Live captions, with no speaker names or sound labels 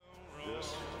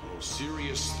most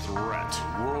serious threat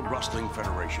World Wrestling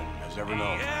Federation has ever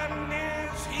known.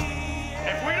 If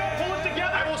we don't pull it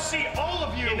together, I will see all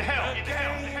of you in hell. In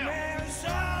hell. In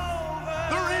hell.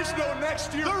 There is no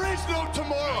next year. There is no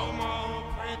tomorrow.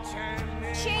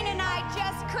 Shane and I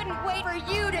just couldn't wait for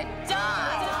you to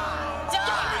die.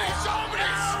 Dominic's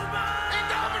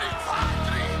Indomitics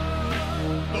Factory.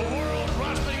 The World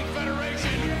Wrestling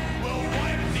Federation will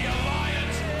wipe the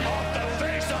alliance off the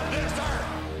face of this earth.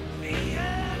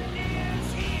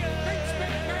 Vince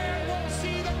McMahon will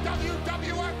see the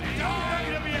WWF die.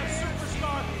 WWF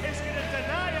superstar is going to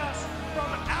deny us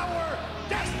from our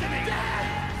destiny.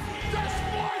 The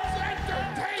sports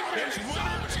entertainment is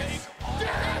winner take all.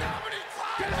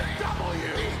 Get a W.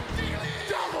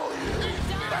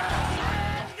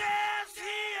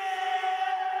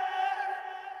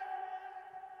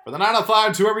 For the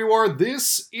 905 to every war,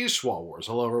 this is Schwa Wars.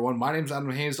 Hello, everyone. My name's Adam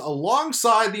Hayes,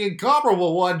 alongside the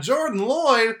incomparable one, Jordan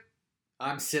Lloyd.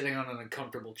 I'm sitting on an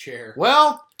uncomfortable chair.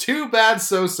 Well, too bad,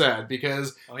 so sad,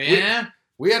 because Oh, yeah?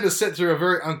 we had to sit through a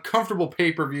very uncomfortable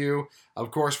pay-per-view. Of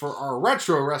course, for our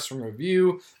retro wrestling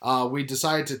review, we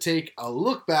decided to take a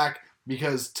look back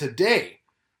because today,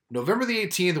 November the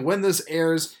 18th, when this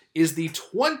airs, is the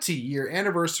 20-year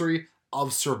anniversary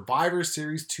of Survivor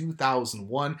Series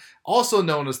 2001, also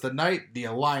known as the night the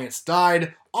Alliance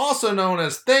died, also known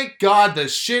as thank God the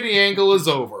shitty angle is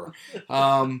over.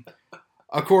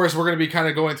 Of course, we're going to be kind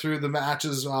of going through the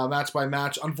matches, match by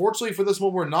match. Unfortunately, for this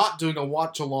one, we're not doing a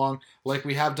watch-along like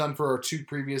we have done for our two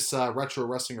previous retro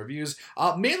wrestling reviews,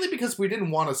 mainly because we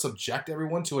didn't want to subject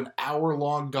everyone to an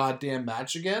hour-long goddamn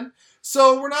match again,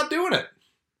 so we're not doing it.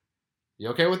 You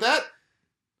okay with that?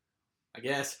 I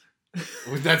guess.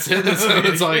 That's it?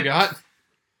 That's all you got?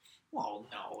 Well,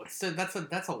 no.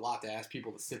 That's a lot to ask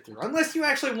people to sit through. Unless you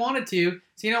actually wanted to.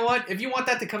 So you know what? If you want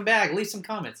that to come back, leave some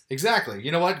comments. Exactly.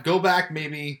 You know what? Go back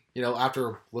maybe,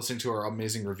 after listening to our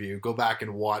amazing review, go back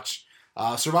and watch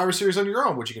Survivor Series on your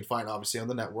own, which you can find obviously on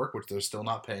the network, which they're still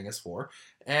not paying us for.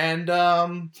 And,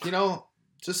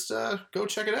 just go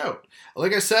check it out.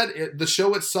 Like I said, the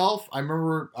show itself, I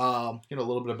remember, a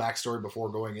little bit of backstory before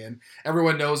going in.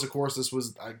 Everyone knows, of course, this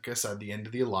was, like I said, the end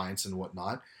of the Alliance and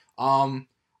whatnot.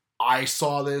 I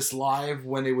saw this live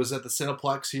when it was at the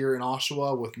Cineplex here in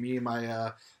Oshawa with me and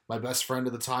my best friend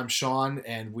at the time, Sean,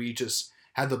 and we just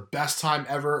had the best time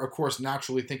ever. Of course,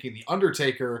 naturally thinking The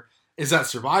Undertaker is at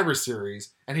Survivor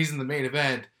Series, and he's in the main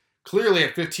event. Clearly,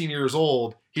 at 15 years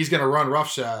old, he's going to run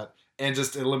roughshod and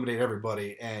just eliminate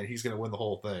everybody, and he's going to win the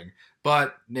whole thing.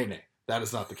 But, nay, that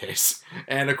is not the case.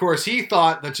 And, of course, he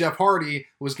thought that Jeff Hardy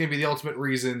was going to be the ultimate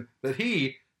reason that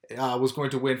he was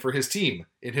going to win for his team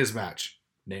in his match.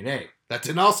 Nay. That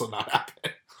did also not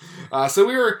happen. So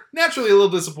we were naturally a little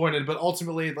disappointed, but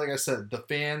ultimately, like I said, the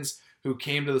fans who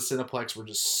came to the Cineplex were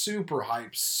just super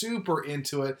hyped, super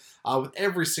into it, with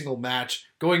every single match.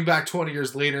 Going back 20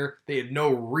 years later, they had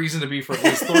no reason to be for at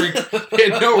least they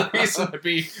had no reason to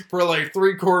be for like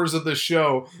 3/4 of the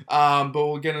show. But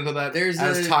we'll get into that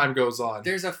as time goes on.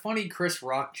 There's a funny Chris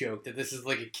Rock joke that this is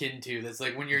like akin to. That's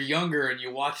like when you're younger and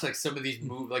you watch like some of these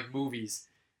movies.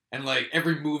 And, like,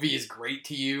 every movie is great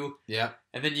to you. Yeah.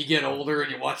 And then you get older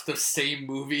and you watch those same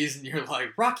movies and you're like,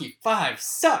 Rocky V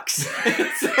sucks.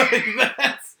 It's like,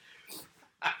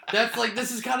 that's like, this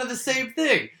is kind of the same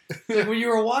thing. Like, when you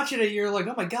were watching it, you're like,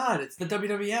 oh my God, it's the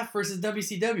WWF versus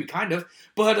WCW, kind of.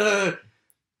 But,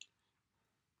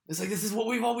 it's like, this is what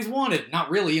we've always wanted. Not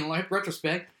really, in like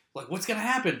retrospect. Like, what's going to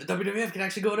happen? The WWF can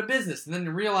actually go out of business. And then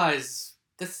you realize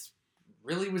this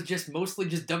really was just mostly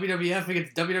just WWF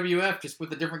against WWF, just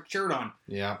with a different shirt on.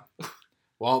 Yeah.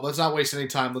 Well, let's not waste any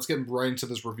time. Let's get right into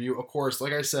this review. Of course,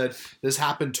 like I said, this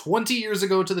happened 20 years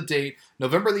ago to the date.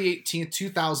 November the 18th,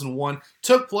 2001.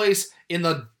 Took place in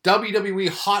the WWE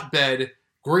hotbed,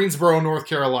 Greensboro, North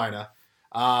Carolina.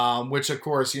 Which, of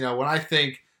course, when I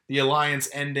think the Alliance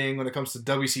ending when it comes to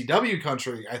WCW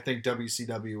country, I think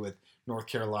WCW with North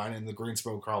Carolina and the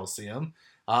Greensboro Coliseum.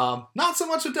 Not so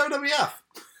much with WWF.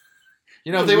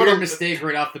 They would have a mistake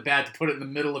right off the bat to put it in the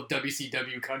middle of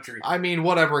WCW country. I mean,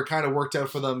 whatever. It kind of worked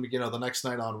out for them, the next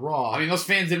night on Raw. I mean, those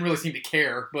fans didn't really seem to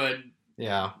care, but...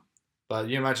 Yeah. But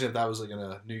you imagine if that was like in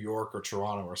a New York or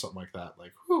Toronto or something like that.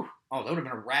 Like, whew. Oh, that would have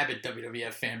been a rabid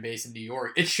WWF fan base in New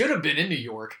York. It should have been in New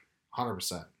York.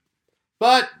 100%.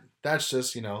 But that's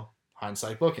just,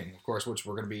 hindsight booking, of course, which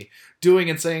we're going to be doing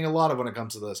and saying a lot of when it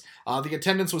comes to this. The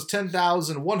attendance was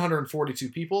 10,142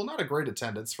 people. Not a great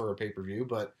attendance for a pay-per-view,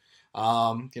 but...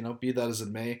 Be that as it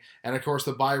may. And of course,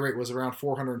 the buy rate was around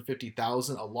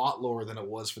 450,000, a lot lower than it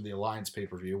was for the Alliance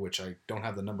pay-per-view, which I don't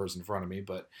have the numbers in front of me,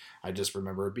 but I just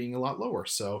remember it being a lot lower.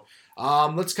 So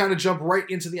let's kind of jump right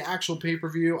into the actual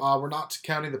pay-per-view. We're not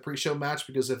counting the pre-show match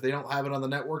because if they don't have it on the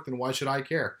network, then why should I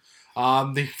care?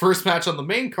 The first match on the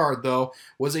main card, though,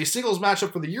 was a singles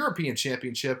matchup for the European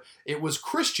Championship. It was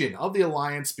Christian of the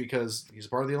Alliance, because he's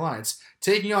part of the Alliance,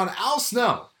 taking on Al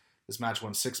Snow. This match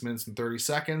went 6 minutes and 30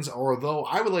 seconds, although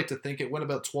I would like to think it went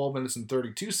about 12 minutes and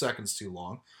 32 seconds too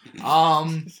long.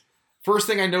 First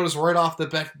thing I noticed right off the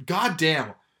bat,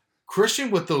 goddamn,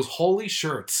 Christian with those holy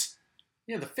shirts.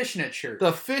 Yeah, the fishnet shirt.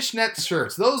 The fishnet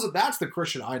shirts. That's the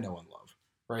Christian I know and love.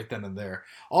 Right then and there.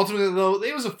 Ultimately, though,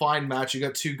 it was a fine match. You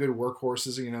got two good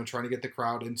workhorses, trying to get the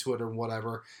crowd into it or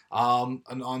whatever.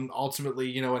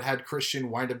 Ultimately, it had Christian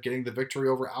wind up getting the victory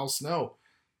over Al Snow.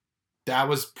 That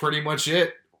was pretty much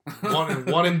it.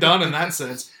 One and done in that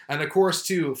sense. And of course,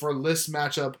 too, for this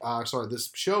matchup, this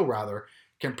show rather,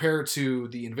 compared to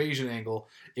the Invasion angle,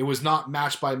 it was not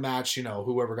match by match.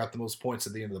 Whoever got the most points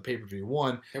at the end of the pay-per-view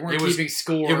won. They weren't keeping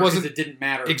score because it didn't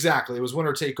matter. Exactly. It was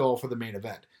winner take all for the main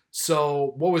event.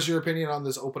 So, what was your opinion on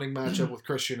this opening matchup with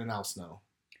Christian and Al Snow?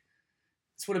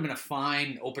 This would have been a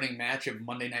fine opening match of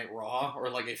Monday Night Raw, or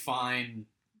like a fine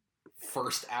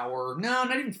first hour. No,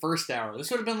 not even first hour.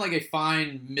 This would have been like a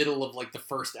fine middle of like the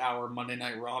first hour Monday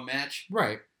Night Raw match.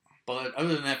 Right. But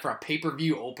other than that, for a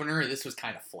pay-per-view opener, this was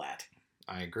kind of flat.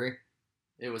 I agree.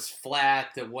 It was flat.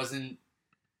 It wasn't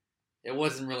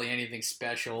really anything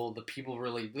special. The people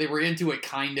they were into it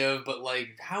kind of, but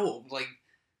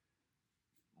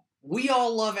we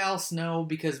all love Al Snow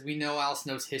because we know Al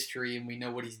Snow's history and we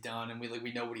know what he's done and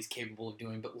we know what he's capable of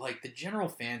doing. But the general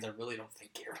fans, I really don't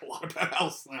think care a lot about Al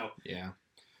Snow. Yeah.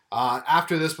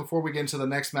 After this, before we get into the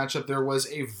next matchup, there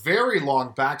was a very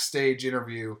long backstage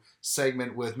interview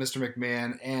segment with Mr.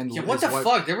 McMahon and what the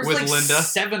fuck? There was Linda.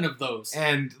 7 of those.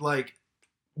 And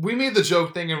we made the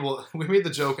joke thing, and we made the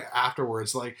joke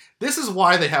afterwards. This is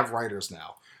why they have writers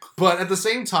now. But at the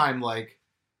same time,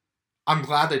 I'm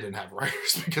glad they didn't have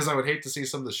writers because I would hate to see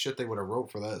some of the shit they would have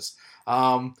wrote for this.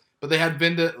 But they had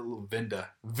Linda,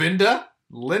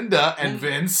 and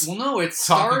Vince. Well, no, at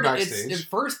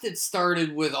first it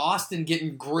started with Austin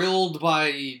getting grilled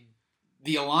by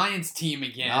the Alliance team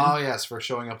again. Oh yes, for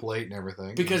showing up late and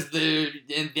everything. Because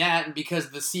because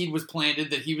the seed was planted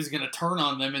that he was going to turn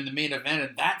on them in the main event,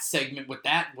 and that segment with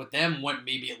them went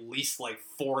maybe at least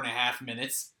 4.5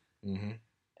 minutes. Mm-hmm.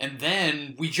 And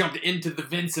then we jumped into the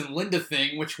Vince and Linda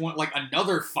thing, which went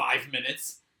another 5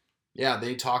 minutes. Yeah,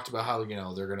 they talked about how,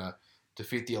 they're going to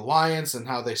defeat the Alliance and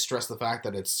how they stress the fact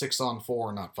that it's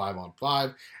 6-on-4, not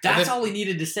 5-on-5. That's all he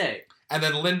needed to say. And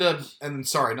then not Linda.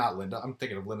 I'm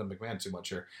thinking of Linda McMahon too much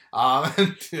here. Not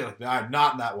in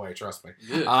that way, trust me.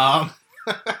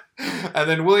 And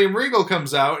then William Regal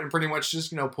comes out and pretty much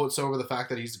just, puts over the fact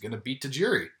that he's going to beat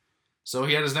Tajiri. So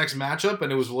he had his next matchup,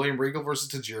 and it was William Regal versus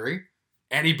Tajiri.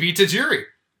 And he beat Tajiri.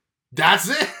 That's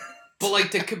it.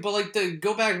 But to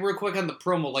go back real quick on the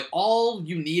promo, all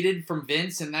you needed from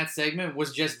Vince in that segment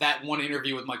was just that one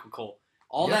interview with Michael Cole.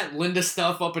 All that Linda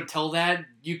stuff up until that,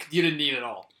 you didn't need it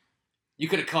all. You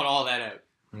could have cut all that out.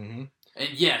 Mm-hmm. And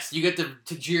yes, you get the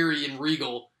Tajiri and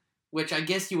Regal, which I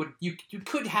guess you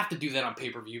could have to do that on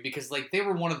pay-per-view because they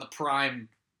were one of the prime,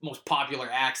 most popular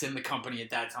acts in the company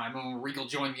at that time. And when Regal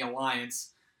joined the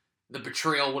Alliance, the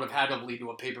betrayal would have had to lead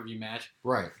to a pay-per-view match.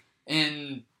 Right.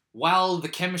 And while the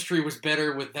chemistry was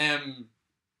better with them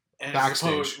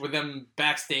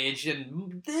backstage,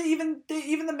 and even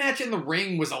the match in the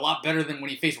ring was a lot better than when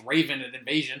he faced Raven at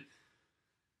Invasion,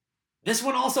 this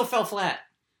one also fell flat.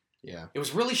 Yeah. It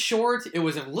was really short. It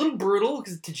was a little brutal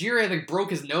because Tajiri, I think,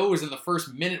 broke his nose in the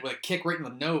first minute with a kick right in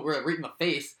the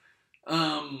face. But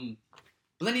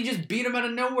then he just beat him out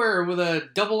of nowhere with a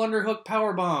double underhook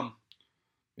powerbomb.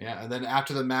 Yeah, and then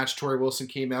after the match, Tori Wilson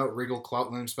came out, Regal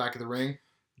clout limps back in the ring,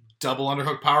 double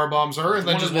underhook powerbombs her, and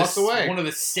then just walked away. One of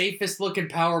the safest looking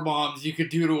powerbombs you could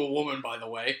do to a woman, by the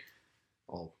way.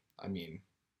 Well, I mean...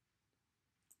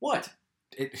 What?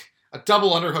 A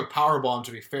double underhook powerbomb,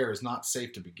 to be fair, is not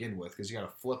safe to begin with, because you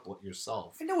gotta flip it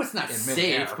yourself. I know it's not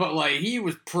safe, but he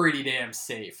was pretty damn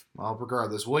safe. Well,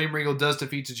 regardless, William Regal does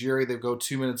defeat Tajiri. They go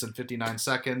 2 minutes and 59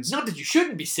 seconds. Not that you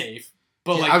shouldn't be safe.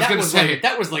 But yeah,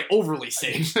 that was overly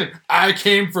safe. I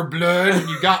came for blood, and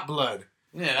you got blood.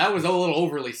 Yeah, that was a little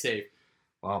overly safe.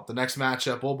 Well,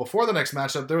 before the next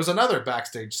matchup, there was another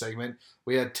backstage segment.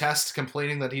 We had Test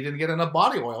complaining that he didn't get enough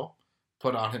body oil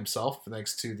put on himself,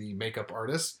 thanks to the makeup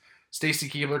artist. Stacy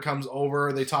Keibler comes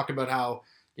over. They talk about how,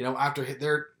 after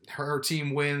her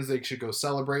team wins, they should go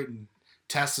celebrate. And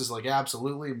Test is like,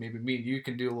 absolutely, maybe me and you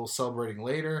can do a little celebrating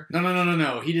later.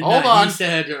 No. He did Hold not. on. He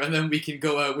said, and then we can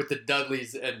go out with the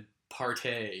Dudleys and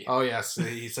partay. Oh, yes,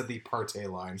 he said the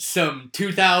partay line. Some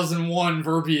 2001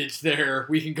 verbiage there.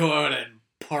 We can go out and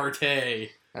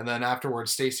partay. And then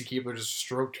afterwards, Stacy Keibler just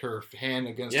stroked her hand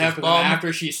against Yeah, his but bum. then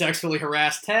after she sexually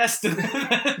harassed Test, and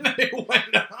then they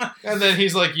went on. And then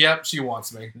he's like, yep, she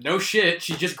wants me. No shit,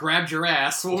 she just grabbed your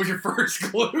ass. What was your first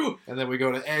clue? And then we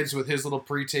go to Edge with his little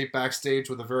pre-tape backstage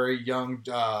with a very young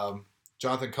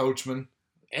Jonathan Coachman.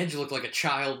 Edge looked like a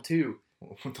child, too.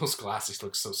 Those glasses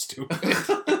look so stupid.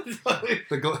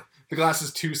 The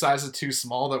glasses 2 sizes too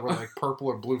small that were like purple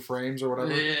or blue frames or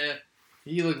whatever. Yeah,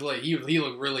 he looked like he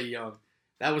looked really young.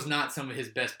 That was not some of his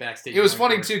best backstage. It was mic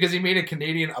funny work. too because he made a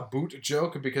Canadian a boot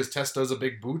joke because Test does a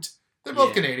big boot. They're both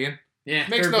Yeah. Canadian. Yeah,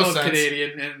 Makes they're no both sense.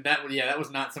 Canadian, and that was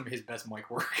not some of his best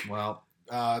mic work. Well,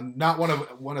 not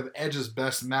one of Edge's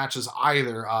best matches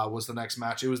either. Was the next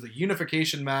match? It was the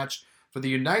unification match for the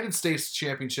United States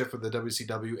Championship for the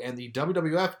WCW and the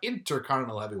WWF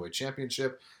Intercontinental Heavyweight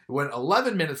Championship. It went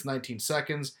 11 minutes 19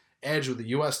 seconds. Edge with the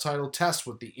U.S. title, Test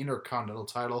with the Intercontinental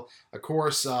title. Of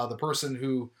course, the person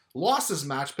who lost this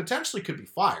match potentially could be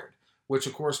fired, which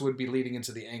of course would be leading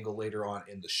into the angle later on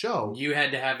in the show. You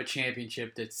had to have a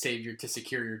championship to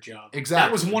secure your job. Exactly.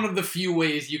 That was one of the few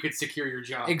ways you could secure your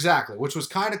job. Exactly, which was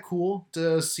kind of cool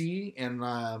to see.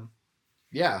 And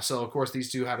yeah, so of course these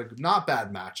two had a not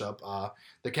bad matchup.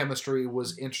 The chemistry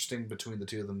was interesting between the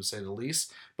two of them, to say the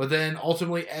least. But then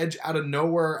ultimately Edge out of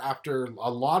nowhere after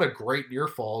a lot of great near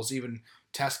falls, even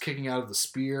Test kicking out of the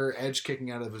spear, Edge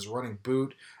kicking out of his running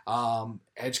boot.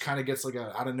 Edge kind of gets like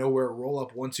a out of nowhere roll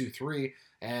up 1, 2, 3,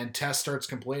 and Test starts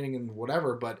complaining and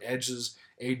whatever. But Edge is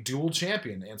a dual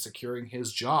champion and securing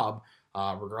his job,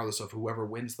 regardless of whoever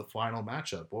wins the final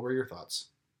matchup. What were your thoughts?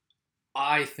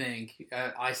 I think,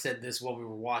 I said this while we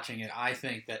were watching it, I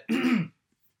think that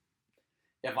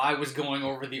if I was going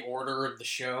over the order of the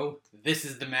show, this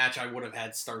is the match I would have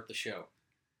had start the show.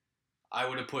 I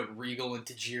would have put Regal and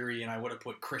Tajiri, and I would have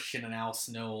put Christian and Al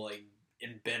Snow like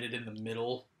embedded in the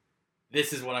middle.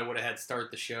 This is what I would have had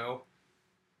start the show.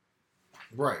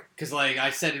 Right. Because, like, I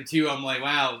said it too, I'm like,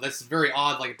 wow, that's very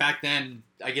odd. Like, back then,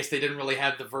 I guess they didn't really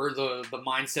have the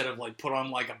mindset of, like, put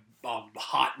on, like, a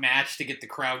hot match to get the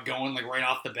crowd going, like, right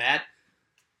off the bat.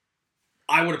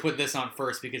 I would have put this on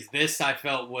first, because this, I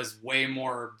felt, was way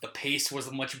more, the pace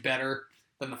was much better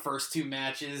than the first two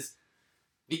matches.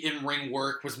 The in-ring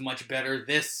work was much better.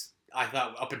 This, I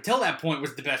thought, up until that point,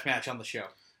 was the best match on the show.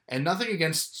 And nothing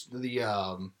against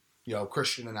the,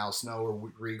 Christian and Al Snow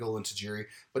or Regal and Tajiri,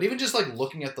 but even just like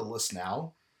looking at the list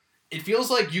now, it feels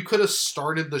like you could have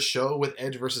started the show with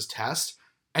Edge versus Test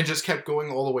and just kept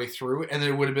going all the way through, and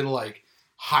it would have been like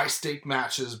high stake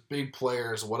matches, big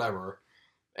players, whatever,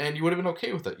 and you would have been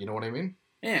okay with it. You know what I mean?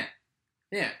 Yeah,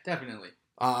 definitely.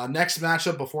 Next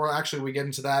matchup, before actually we get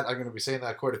into that, I'm going to be saying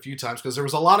that quite a few times because there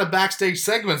was a lot of backstage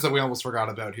segments that we almost forgot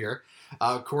about here.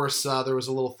 Of course, there was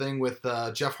a little thing with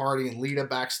Jeff Hardy and Lita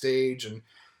backstage, and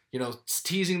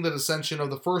teasing the dissension of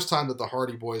the first time that the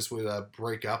Hardy Boys would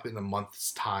break up in a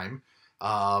month's time.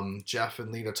 Jeff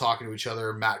and Lita talking to each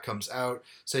other. Matt comes out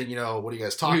saying, what are you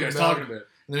guys talking about? And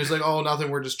then he's like, oh, nothing.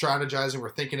 We're just strategizing.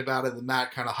 We're thinking about it. And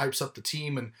Matt kind of hypes up the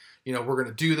team and, we're going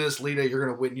to do this. Lita, you're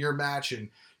going to win your match. And,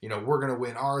 we're going to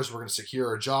win ours. We're going to secure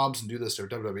our jobs and do this to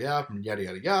WWF and yada,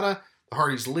 yada, yada. The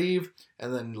Hardys leave.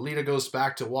 And then Lita goes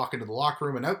back to walk into the locker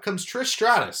room. And out comes Trish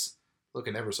Stratus,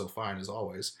 looking ever so fine as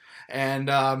always. And,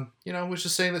 was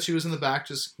just saying that she was in the back,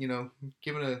 just,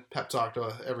 giving a pep talk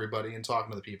to everybody and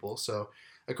talking to the people. So,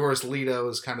 of course, Lita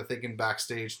was kind of thinking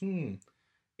backstage,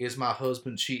 is my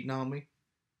husband cheating on me?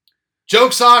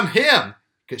 Joke's on him!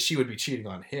 Because she would be cheating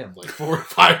on him like 4 or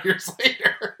 5 years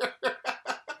later.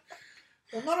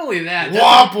 Well, not only that.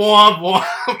 Womp, womp,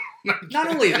 womp. Not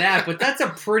only that, but that's a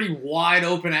pretty wide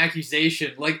open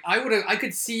accusation. Like I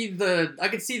could see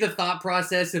the thought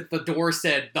process if the door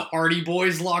said the Hardy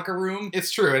Boys locker room.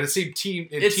 It's true, and it said Team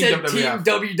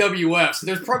WWF. So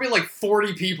there's probably like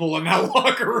 40 people in that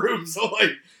locker room. So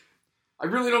like, I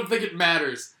really don't think it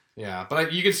matters. Yeah,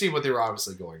 but you can see what they were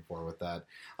obviously going for with that.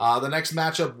 The next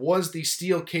matchup was the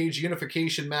Steel Cage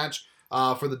Unification match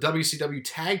for the WCW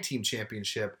Tag Team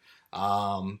Championship.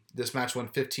 This match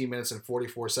went 15 minutes and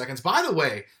 44 seconds. By the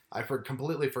way, I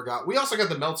completely forgot. We also got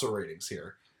the Meltzer ratings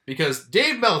here because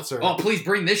Dave Meltzer. Oh, please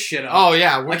bring this shit up. Oh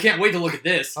yeah, I can't wait to look at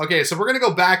this. Okay, so we're gonna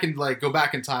go back in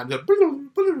time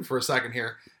for a second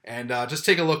here and just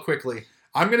take a look quickly.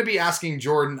 I'm gonna be asking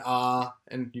Jordan,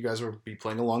 and you guys will be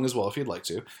playing along as well if you'd like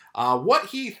to, what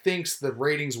he thinks the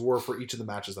ratings were for each of the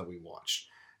matches that we watched.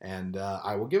 And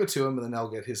I will give it to him, and then I'll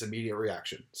get his immediate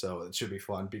reaction. So it should be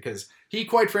fun, because he,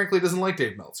 quite frankly, doesn't like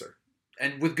Dave Meltzer.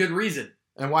 And with good reason.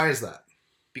 And why is that?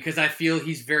 Because I feel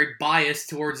he's very biased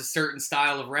towards a certain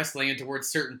style of wrestling and towards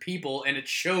certain people, and it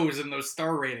shows in those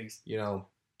star ratings. You know,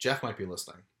 Jeff might be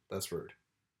listening. That's rude.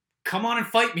 Come on and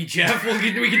fight me, Jeff.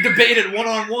 We can debate it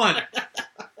one-on-one.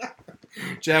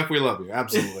 Jeff, we love you.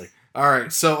 Absolutely. All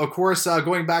right. So, of course,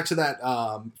 going back to that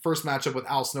first matchup with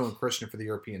Al Snow and Christian for the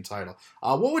European title,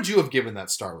 what would you have given that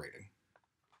star rating?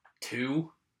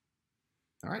 2.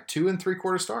 All right. 2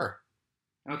 3/4 star.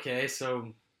 Okay,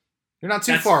 so You're not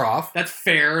too far off. That's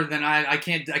fair. Then I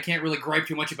can't really gripe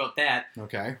too much about that.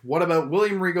 Okay. What about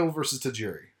William Regal versus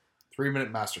Tajiri?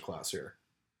 3-minute masterclass here.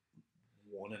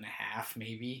 1.5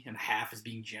 maybe, and half is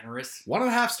being generous.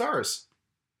 1.5 stars.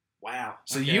 Wow.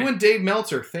 So okay. you and Dave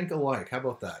Meltzer think alike. How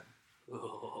about that?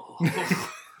 Oh.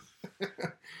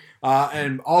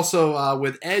 And also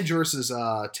with Edge versus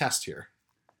Test here.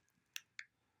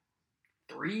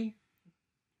 3?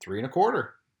 3 1/4.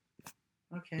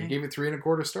 Okay. You gave it 3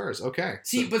 1/4 stars. Okay.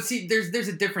 See, there's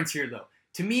a difference here though.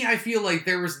 To me, I feel like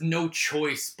there was no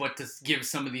choice but to give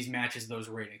some of these matches those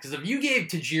ratings. Because if you gave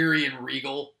Tajiri and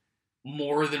Regal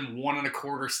more than 1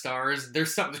 1/4 stars,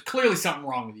 there's clearly something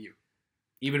wrong with you.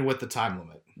 Even with the time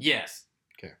limit. Yes.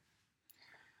 Okay.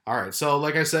 All right. So,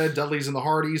 like I said, Dudley's and the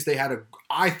Hardys, they had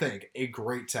I think, a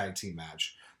great tag team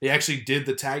match. They actually did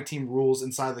the tag team rules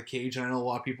inside the cage, and I know a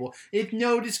lot of people, it's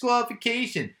no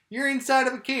disqualification. You're inside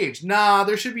of a cage. Nah,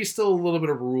 there should be still a little bit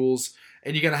of rules,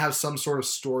 and you're going to have some sort of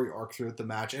story arc throughout the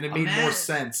match, and it made more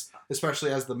sense,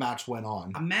 especially as the match went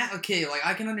on. Okay, like,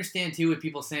 I can understand, too, with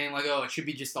people saying, like, oh, it should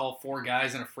be just all 4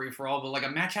 guys in a free-for-all, but, like, a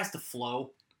match has to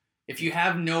flow. If you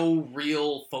have no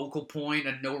real focal point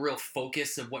and no real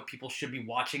focus of what people should be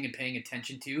watching and paying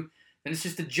attention to, then it's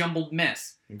just a jumbled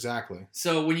mess. Exactly.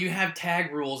 So when you have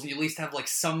tag rules and you at least have like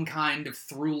some kind of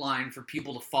through line for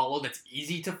people to follow that's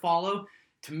easy to follow,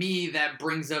 to me that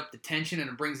brings up the tension and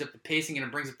it brings up the pacing and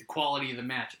it brings up the quality of the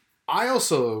match. I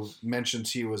also mentioned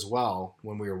to you as well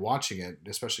when we were watching it,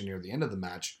 especially near the end of the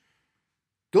match,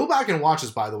 go back and watch this,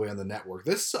 by the way, on the network.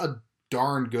 This is a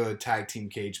darn good tag team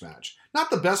cage match. Not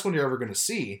the best one you're ever going to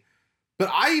see, but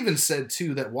I even said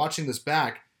too that watching this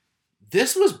back,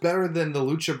 this was better than the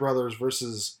Lucha Brothers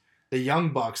versus the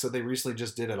Young Bucks that they recently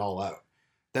just did at All Out.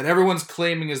 That everyone's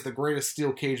claiming is the greatest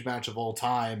steel cage match of all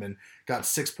time and got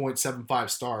 6.75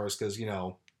 stars because, you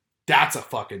know, that's a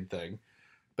fucking thing.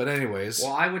 But anyways.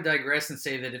 Well, I would digress and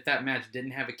say that if that match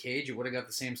didn't have a cage, it would have got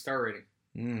the same star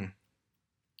rating.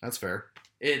 That's fair.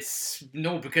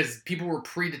 Because people were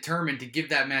predetermined to give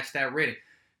that match that rating.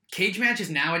 Cage matches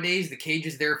nowadays, the cage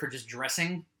is there for just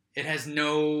dressing. It has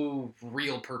no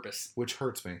real purpose. Which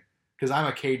hurts me. Because I'm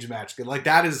a cage match. Like,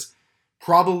 that is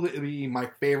probably my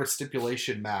favorite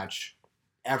stipulation match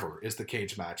ever, is the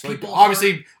cage match. Like,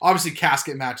 obviously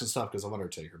casket match and stuff because I'm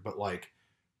Undertaker. But, like,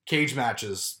 cage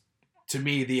matches, to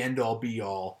me, the end-all,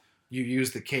 be-all. You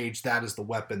use the cage, that is the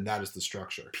weapon, that is the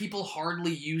structure. People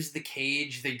hardly use the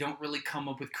cage. They don't really come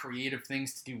up with creative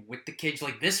things to do with the cage.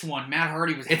 Like this one, Matt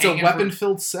Hardy was It's a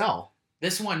weapon-filled cell.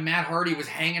 This one, Matt Hardy was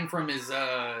hanging from his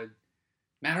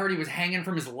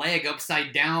leg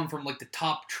upside down from like the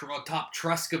top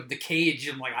trusk of the cage.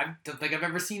 I'm like, I don't think I've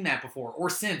ever seen that before or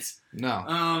since.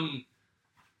 No.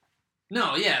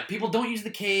 No, yeah, people don't use the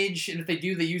cage, and if they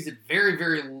do, they use it very,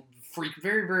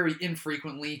 very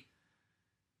infrequently.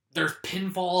 There's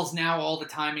pinfalls now all the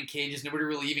time in cages. Nobody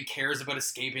really even cares about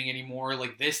escaping anymore.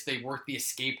 Like this, they work the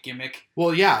escape gimmick.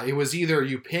 Well, yeah, it was either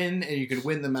you pin and you could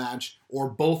win the match, or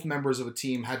both members of a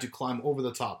team had to climb over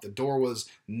the top. The door was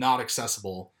not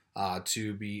accessible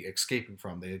to be escaping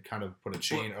from. They had kind of put a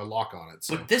chain or lock on it.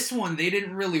 So. But this one, they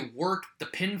didn't really work the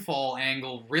pinfall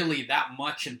angle really that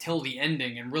much until the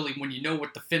ending. And really, when you know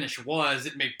what the finish was,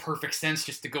 it made perfect sense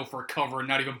just to go for a cover and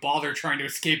not even bother trying to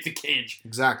escape the cage.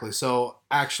 Exactly. So,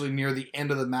 actually, near the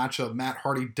end of the matchup, Matt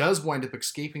Hardy does wind up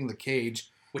escaping the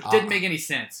cage. Which didn't make any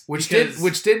sense. Which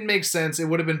didn't make sense. It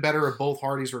would have been better if both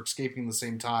Hardys were escaping at the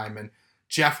same time, and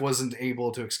Jeff wasn't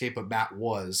able to escape, but Matt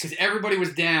was. Because everybody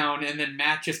was down, and then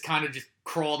Matt just kind of just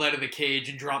crawled out of the cage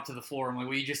and dropped to the floor. I'm like,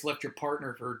 well, you just left your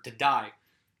partner to die.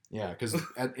 Yeah, because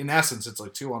in essence, it's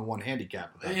like 2-on-1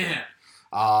 handicap. Yeah.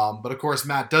 But of course,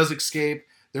 Matt does escape.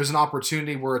 There's an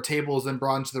opportunity where a table is then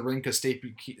brought into the ring because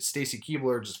Stacy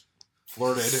Keibler just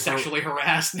flirted. Sexually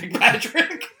harassed Nick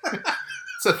Patrick.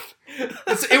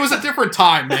 It was a different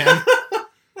time, man.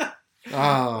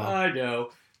 I know.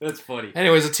 That's funny.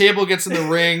 Anyways, a table gets in the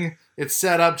ring. It's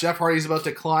set up. Jeff Hardy's about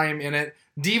to climb in it.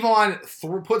 Devon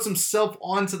puts himself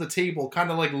onto the table, kind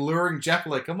of like luring Jeff,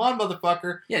 like, come on,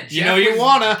 motherfucker. Yeah, you know you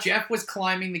wanna. Jeff was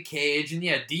climbing the cage, and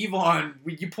yeah, Devon,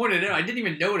 you pointed it out. I didn't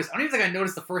even notice. I don't even think I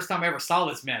noticed the first time I ever saw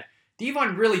this match.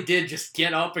 Devon really did just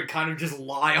get up and kind of just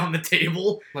lie on the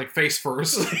table. Like, face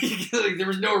first. Like, there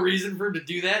was no reason for him to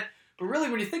do that. But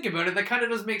really, when you think about it, that kind of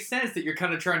does make sense that you're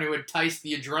kind of trying to entice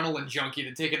the adrenaline junkie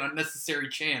to take an unnecessary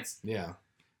chance. Yeah.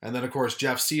 And then, of course,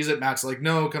 Jeff sees it. Matt's like,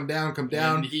 no, come down, come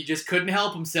down. And he just couldn't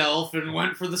help himself and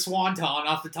went for the swanton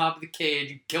off the top of the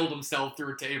cage and killed himself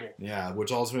through a table. Yeah,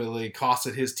 which ultimately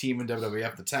costed his team in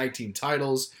WWF the tag team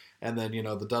titles. And then,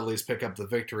 the Dudleys pick up the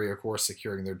victory, of course,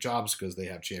 securing their jobs because they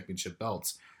have championship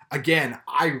belts. Again,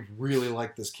 I really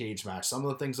like this cage match. Some of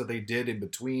the things that they did in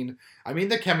between. I mean,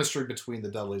 the chemistry between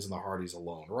the Dudleys and the Hardys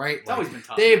alone, right? It's always been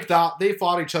tough. They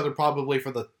fought each other probably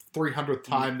for the 300th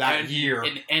time that year.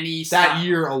 In any that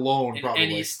year alone, in probably.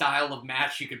 any style of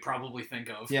match you could probably think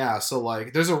of. Yeah, so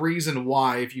there's a reason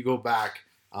why, if you go back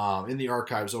in the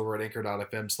archives over at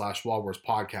anchor.fm/Wild Wars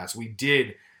podcast, we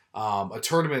did a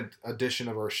tournament edition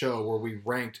of our show where we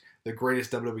ranked the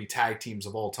greatest WWE tag teams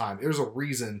of all time. There's a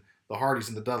reason the Hardys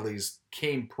and the Dudleys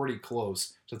came pretty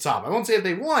close to the top. I won't say if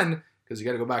they won, because you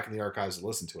got to go back in the archives and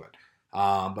listen to it.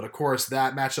 But of course,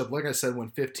 that matchup, like I said,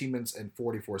 went 15 minutes and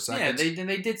 44 seconds. Yeah, they did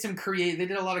they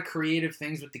did a lot of creative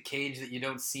things with the cage that you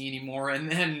don't see anymore.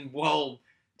 And then,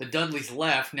 the Dudleys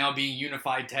left, now being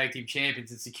unified tag team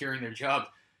champions and securing their job.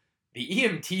 The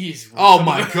EMTs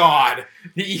were God.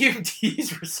 The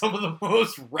EMTs were some of the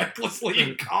most recklessly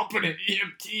incompetent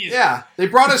EMTs. Yeah, they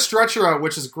brought a stretcher out,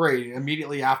 which is great,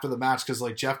 immediately after the match, because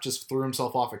Jeff just threw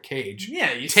himself off a cage.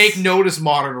 Yeah, Take notice,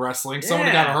 modern wrestling. Someone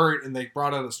Yeah. got hurt, and they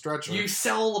brought out a stretcher. You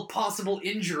sell a possible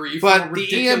injury for a But the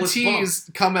ridiculous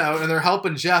EMTs come out, and they're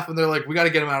helping Jeff, and they're like, we got to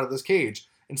get him out of this cage.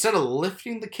 Instead of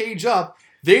lifting the cage up,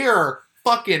 they are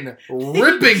fucking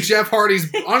ripping Jeff Hardy's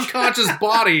unconscious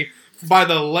body by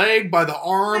the leg, by the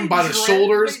arm, by the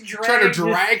shoulders, trying to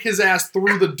drag his ass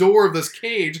through the door of this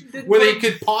cage where they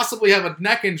could possibly have a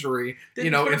neck injury,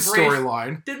 in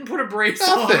storyline. Didn't put a brace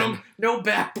on him, no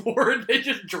backboard. They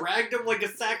just dragged him like a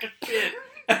sack of shit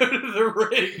out of the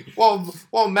ring.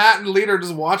 While Matt and Lita are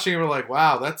just watching and we're like,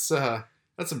 wow, that's some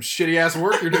shitty ass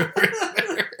work you're doing right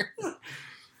there.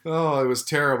 Oh, it was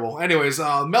terrible. Anyways,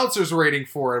 Meltzer's rating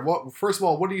for it. First of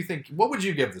all, what do you think? What would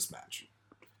you give this match?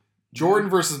 Jordan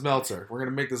versus Meltzer. We're going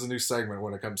to make this a new segment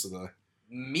when it comes to the...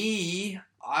 Me,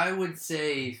 I would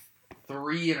say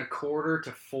 3 1/4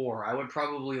 to 4. I would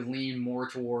probably lean more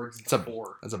towards the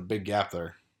 4. That's a big gap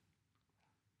there.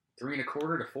 3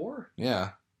 1/4 to 4? Yeah.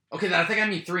 Okay, I think I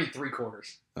mean 3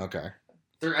 3/4. Okay.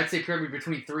 I'd say probably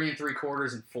between 3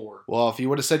 3/4 and 4. Well, if you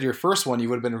would have said your first one, you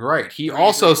would have been right. He 3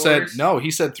 also said... 3/4? No, he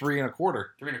said 3 1/4.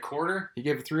 3 1/4? He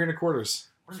gave it 3 1/4.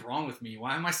 What is wrong with me?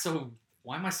 Why am I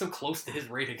so close to his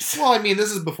ratings? Well, I mean,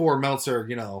 this is before Meltzer,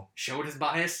 Showed his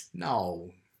bias?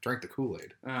 No. Drank the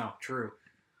Kool-Aid. Oh, true.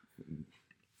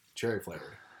 Cherry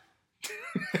flavored.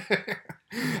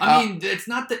 I mean, it's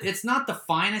not the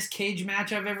finest cage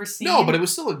match I've ever seen. No, but it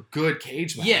was still a good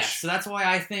cage match. Yes, so that's why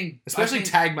I think... Especially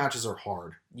tag matches are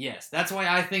hard. Yes, that's why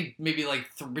I think maybe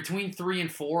between 3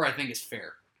 and 4 I think is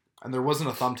fair. And there wasn't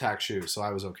a thumbtack shoe, so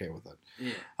I was okay with it.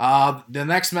 Yeah. The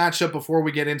next matchup, before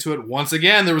we get into it, once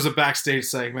again, there was a backstage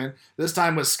segment. This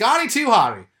time with Scotty 2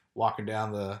 Hotty walking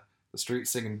down the street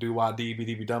singing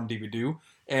doo-wah-dee-be-dee-be-dum-dee-be-doo.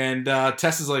 And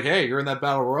Tess is like, hey, you're in that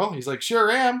Battle Royal? He's like,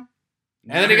 sure am.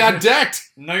 And then he got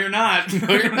decked. No, you're not.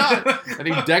 No, you're not. And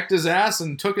he decked his ass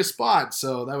and took his spot.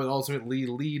 So that would ultimately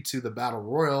lead to the Battle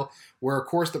Royal, where, of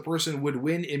course, the person would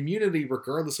win immunity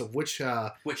regardless of which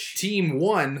team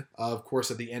won, of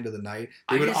course, at the end of the night.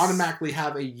 They would automatically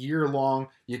have a year-long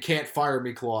you can't fire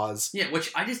me clause. Yeah,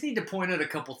 which I just need to point out a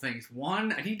couple things.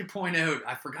 One, I need to point out,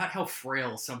 I forgot how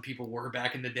frail some people were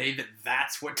back in the day,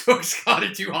 that's what took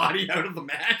Scotty 2 Hotty out of the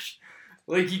match.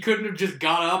 Like, he couldn't have just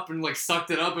got up and, sucked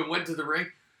it up and went to the ring.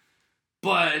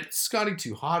 But... Scotty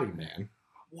 2 Hotty, man.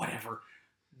 Whatever.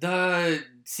 This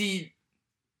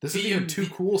is even too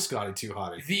cool, Scotty 2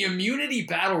 Hotty. The Immunity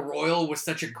Battle Royal was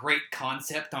such a great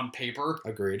concept on paper.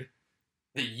 Agreed.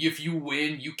 That if you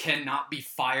win, you cannot be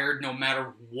fired no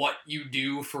matter what you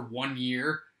do for 1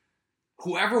 year.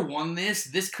 Whoever won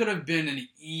this could have been an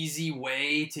easy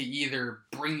way to either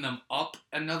bring them up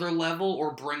another level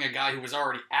or bring a guy who was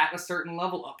already at a certain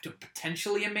level up to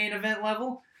potentially a main event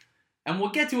level. And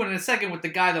we'll get to it in a second with the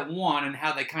guy that won and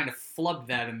how they kind of flubbed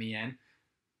that in the end.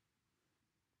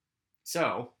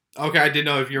 So... Okay, I didn't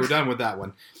know if you were done with that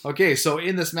one. Okay, so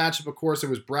in this matchup, of course,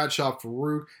 it was Bradshaw,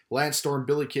 Farouk, Lance Storm,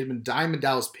 Billy Kidman, Diamond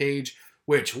Dallas Page,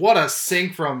 which, what a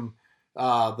sync from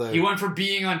He went from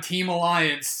being on Team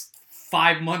Alliance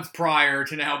 5 months prior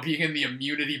to now being in the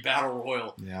Immunity Battle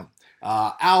Royal. Yeah.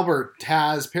 Albert,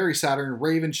 Taz, Perry Saturn,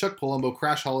 Raven, Chuck Palumbo,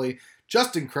 Crash Holly,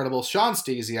 Justin Credible, Sean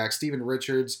Stasiak, Steven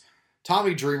Richards,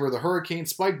 Tommy Dreamer, The Hurricane,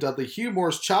 Spike Dudley, Hugh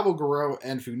Morris, Chavo Guerrero,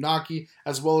 and Funaki,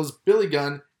 as well as Billy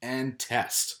Gunn and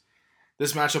Test.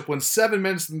 This matchup went 7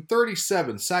 minutes and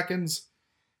 37 seconds,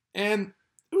 and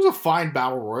it was a fine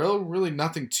battle royal. Really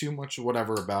nothing too much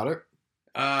whatever about it.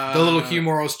 The little Hugh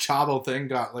Morris Chavo thing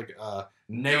got like got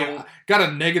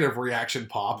a negative reaction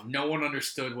pop. No one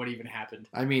understood what even happened.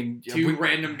 I mean, two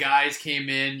random guys came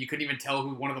in. You couldn't even tell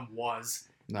who one of them was.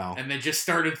 No. And they just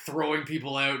started throwing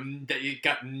people out, and you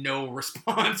got no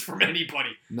response from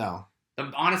anybody. No.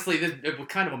 Honestly, it was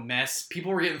kind of a mess.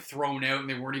 People were getting thrown out, and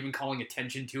they weren't even calling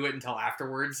attention to it until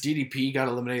afterwards. DDP got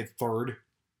eliminated third.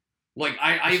 Like,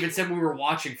 I even said when we were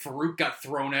watching, Farouk got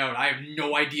thrown out. I have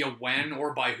no idea when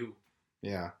or by who.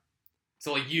 Yeah.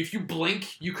 So, like, if you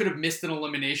blink, you could have missed an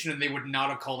elimination, and they would not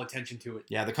have called attention to it.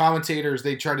 Yeah, the commentators,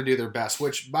 they tried to do their best,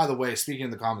 which, by the way, speaking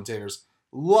of the commentators,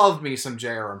 love me some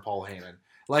JR and Paul Heyman.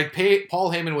 Like,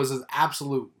 Paul Heyman was his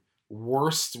absolute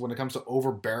worst when it comes to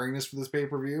overbearingness for this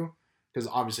pay-per-view, because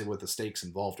obviously with the stakes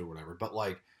involved or whatever. But,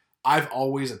 like, I've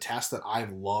always attested that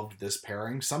I've loved this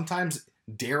pairing. Sometimes,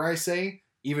 dare I say,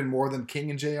 even more than King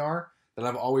and JR, that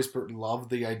I've always loved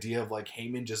the idea of, like,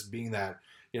 Heyman just being that,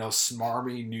 you know,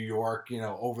 smarmy New York, you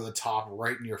know, over the top,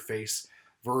 right in your face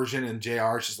version, and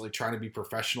JR's just like trying to be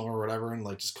professional or whatever, and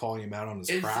like just calling him out on his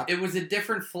crap. It was a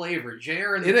different flavor.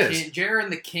 JR and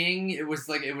the King, it was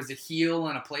a heel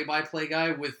and a play-by-play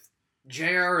guy. With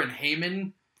JR and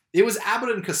Heyman, it was Abbott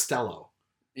and Costello.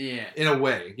 Yeah, in a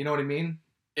way, you know what I mean.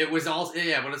 It was also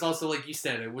but it's also like you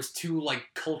said, it was two like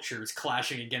cultures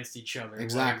clashing against each other.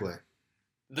 Exactly. Like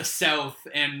the South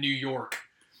and New York.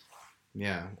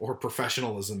 Yeah, or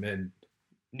professionalism in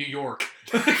New York.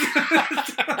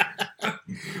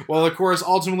 Well, of course,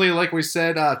 ultimately, like we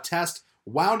said, Test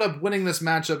wound up winning this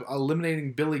matchup,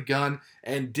 eliminating Billy Gunn,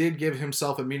 and did give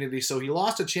himself immunity. So he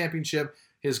lost a championship.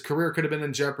 His career could have been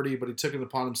in jeopardy, but he took it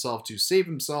upon himself to save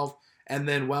himself, and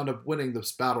then wound up winning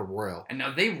this Battle Royal. And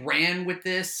now they ran with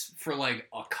this for like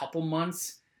a couple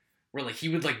months, where like he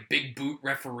would like big boot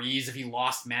referees if he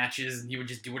lost matches, and he would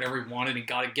just do whatever he wanted and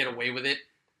got to get away with it.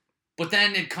 But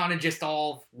then it kind of just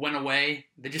all went away.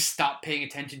 They just stopped paying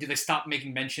attention to. They stopped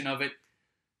making mention of it.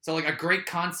 So like a great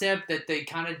concept that they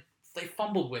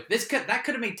fumbled with. That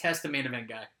could have made Test a main event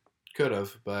guy. Could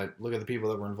have, but look at the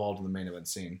people that were involved in the main event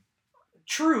scene.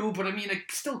 True, but I mean, it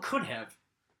still could have.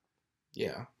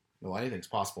 Yeah. Well, anything's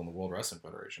possible in the World Wrestling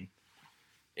Federation.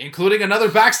 Including another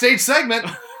backstage segment.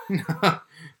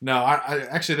 No, I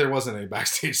actually, there wasn't a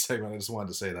backstage segment. I just wanted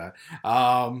to say that.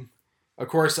 Of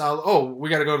course, we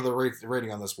got to go to the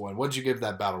rating on this one. What did you give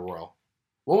that Battle Royal?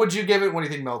 What would you give it? What do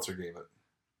you think Meltzer gave it?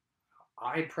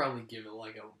 I'd probably give it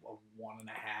like a 1.5.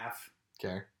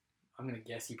 Okay. I'm gonna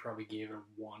guess he probably gave it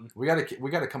a 1. We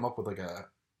gotta come up with like a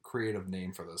creative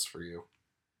name for this for you.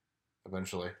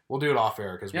 Eventually, we'll do it off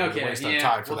air because we're wasting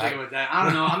time for that. Deal with that. I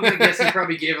don't know. I'm gonna guess he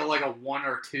probably gave it like a 1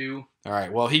 or 2. All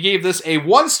right. Well, he gave this a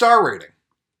 1-star rating.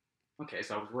 Okay,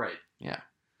 so I was right. Yeah.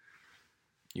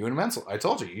 You and Menzel. I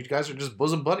told you. You guys are just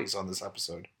bosom buddies on this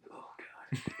episode. Oh,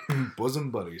 God. Bosom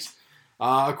buddies.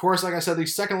 Of course, like I said, the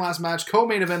second last match,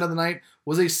 co-main event of the night,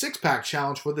 was a 6-pack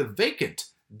challenge for the vacant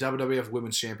WWF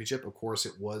Women's Championship. Of course,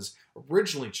 it was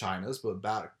originally Chyna's, but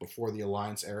back before the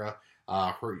Alliance era,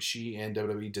 she and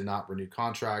WWE did not renew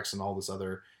contracts, and all this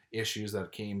other issues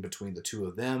that came between the two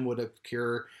of them would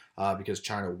occur because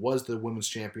Chyna was the women's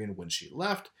champion when she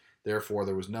left. Therefore,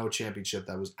 there was no championship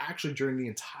that was actually during the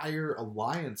entire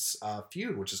Alliance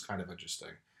feud, which is kind of interesting,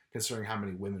 considering how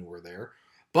many women were there.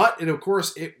 But, of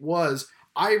course, it was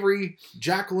Ivory,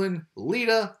 Jacqueline,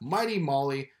 Lita, Mighty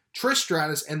Molly, Trish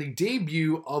Stratus, and the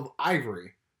debut of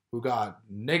Ivory, who got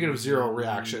 -0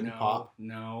 reaction. Pop.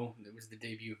 No, it was the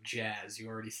debut of Jazz. You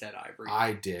already said Ivory.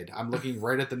 I did. I'm looking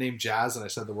right at the name Jazz, and I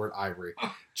said the word Ivory.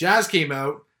 Jazz came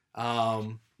out.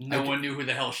 No one knew who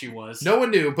the hell she was. No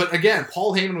one knew, but again,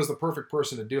 Paul Heyman was the perfect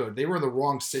person to do it. They were in the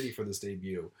wrong city for this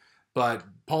debut, but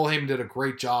Paul Heyman did a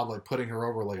great job, like putting her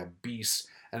over like a beast,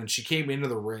 and she came into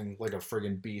the ring like a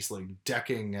friggin' beast, like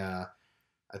decking. I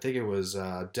think it was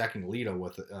decking Lita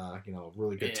with a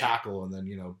really good tackle, and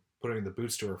then putting the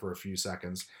boots to her for a few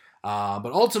seconds.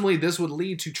 But ultimately, this would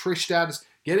lead to Trish Stratus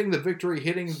getting the victory,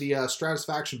 hitting the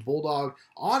Stratusfaction Bulldog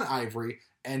on Ivory,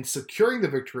 and securing the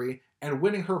victory and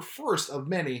winning her first of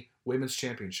many women's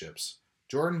championships.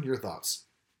 Jordan, your thoughts?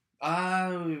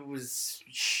 It was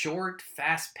short,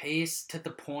 fast-paced, to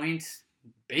the point.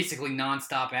 basically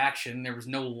nonstop action. There was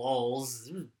no lulls.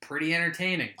 It was pretty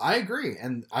entertaining. I agree.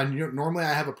 And normally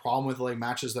I have a problem with like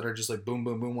matches that are just like boom,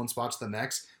 boom, boom, one spot to the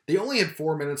next. They only had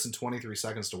 4 minutes and 23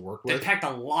 seconds to work They with. packed a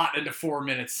lot into 4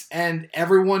 minutes. And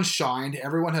everyone shined.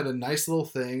 Everyone had a nice little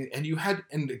thing. And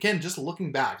again, just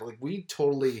looking back, like we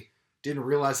totally didn't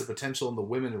realize the potential in the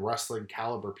women wrestling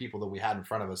caliber people that we had in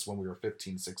front of us when we were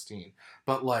 15, 16.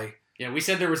 But like, Yeah, we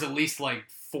said there was at least like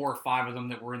 4 or 5 of them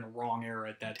that were in the wrong era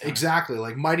at that time. exactly,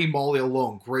 like Mighty Molly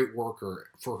alone, great worker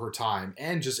for her time,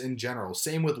 and just in general.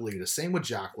 Same with Lita, same with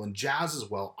Jacqueline, Jazz as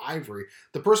well, Ivory,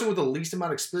 the person with the least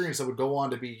amount of experience that would go on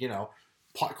to be, you know,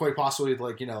 quite possibly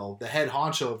like, you know, the head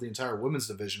honcho of the entire women's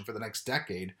division for the next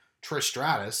decade, Trish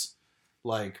Stratus,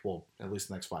 like, well, at least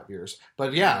the next 5 years.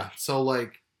 But yeah, so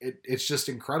like, it's just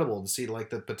incredible to see like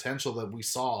the potential that we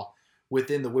saw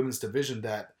within the women's division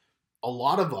that a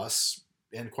lot of us,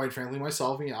 and quite frankly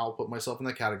myself, I'll put myself in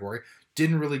that category,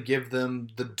 didn't really give them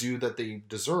the due that they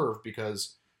deserve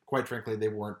because, quite frankly, they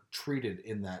weren't treated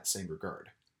in that same regard.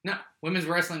 No, women's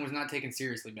wrestling was not taken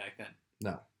seriously back then.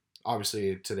 No.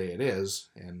 Obviously, today it is.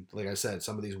 And like I said,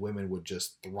 some of these women would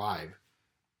just thrive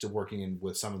to working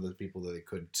with some of the people that they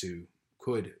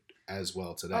could as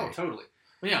well today. Oh, totally.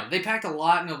 Well, yeah, they packed a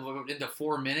lot into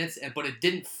 4 minutes, but it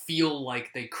didn't feel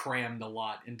like they crammed a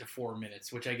lot into 4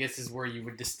 minutes, which I guess is where you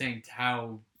would distinct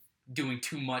how doing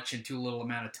too much in too little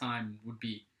amount of time would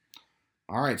be.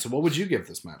 All right, so what would you give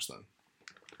this match then?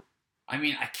 I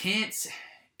mean, I can't.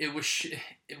 It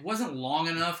wasn't long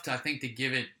enough to, I think, to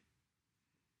give it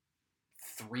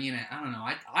 3.5. I don't know.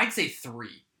 I'd say 3.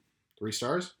 3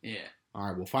 stars? Yeah. All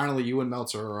right, well, finally, you and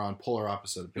Meltzer are on polar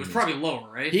opposite opinions. It was probably lower,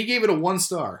 right? He gave it a 1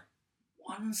 star.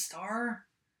 1 star?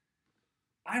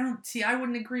 I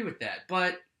wouldn't agree with that,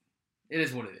 but it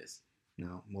is what it is.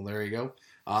 No, well, there you go.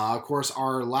 Of course,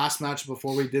 our last match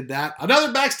before we did that,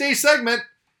 another backstage segment.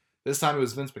 This time it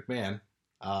was Vince McMahon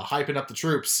hyping up the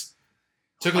troops.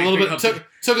 Took a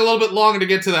little bit longer to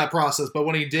get to that process, but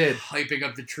when he did, Hyping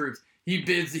up the troops. He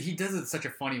does it in such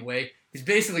a funny way. He's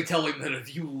basically telling them that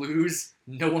if you lose,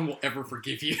 no one will ever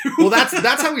forgive you. well,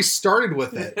 that's how he started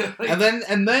with it,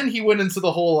 and then he went into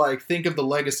the whole like think of the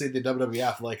legacy of the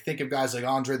WWF, like think of guys like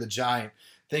Andre the Giant,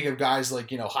 think of guys like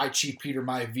High Chief Peter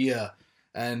Maivia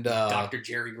and Dr.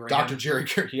 Jerry Graham. Dr. Jerry,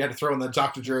 he had to throw in that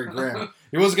Dr. Jerry Graham.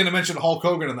 He wasn't going to mention Hulk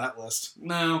Hogan in that list.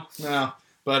 No,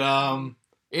 but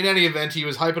in any event, he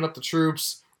was hyping up the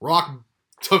troops. Rock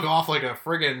took off like a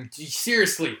friggin'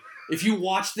 seriously. If you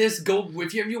watch this,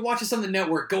 if you watch this on the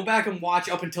network, go back and watch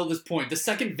up until this point. The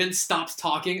second Vince stops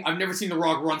talking, I've never seen The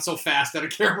Rock run so fast out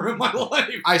of camera in my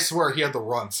life. I swear he had the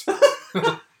runs.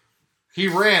 He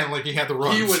ran like he had the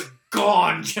runs. He was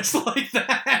gone just like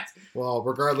that. Well,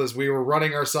 regardless, we were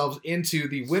running ourselves into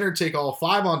the winner-take-all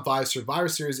 5-on-5 Survivor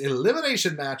Series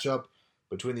elimination matchup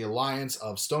between the alliance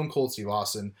of Stone Cold Steve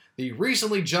Austin, the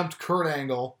recently jumped Kurt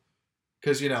Angle,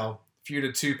 because,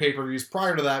 feuded 2 pay-per-views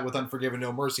prior to that with Unforgiven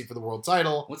No Mercy for the world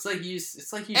title. It's like you and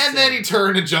said. then he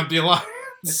turned and jumped the alliance.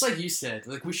 It's like you said.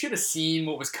 Like, we should have seen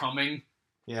what was coming.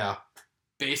 Yeah.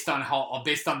 Based on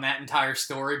that entire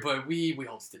story, but we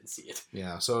all just didn't see it.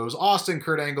 Yeah, so it was Austin,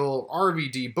 Kurt Angle,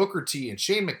 RVD, Booker T, and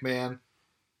Shane McMahon.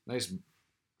 Nice,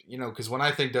 because when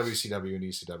I think WCW and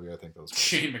ECW, I think those guys.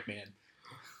 Shane McMahon.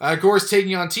 Of course,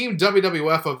 taking on Team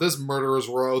WWF of this murderer's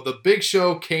row, The Big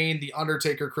Show, Kane, The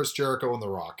Undertaker, Chris Jericho, and The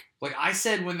Rock. Like I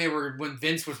said when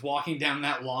Vince was walking down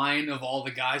that line of all the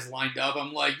guys lined up,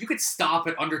 I'm like, you could stop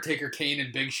at Undertaker, Kane,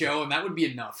 and Big Show, and that would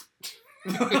be enough.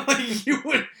 Like, you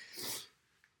would.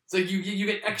 It's like you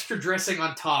get extra dressing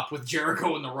on top with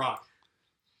Jericho and The Rock.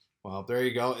 Well, there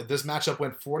you go. This matchup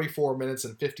went 44 minutes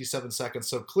and 57 seconds,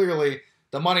 so clearly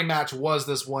the money match was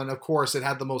this one. Of course, it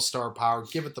had the most star power.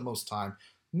 Give it the most time.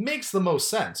 Makes the most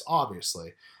sense,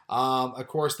 obviously. Of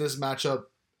course, this matchup,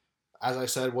 as I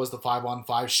said, was the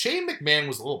 5-on-5. Shane McMahon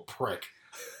was a little prick.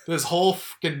 This whole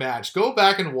fucking match. Go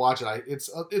back and watch it. It's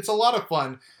a lot of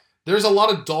fun. There's a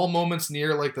lot of dull moments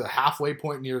near like the halfway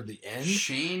point near the end.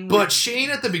 Shane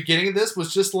at the beginning of this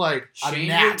was just like a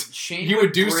gnat. He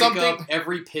would do something up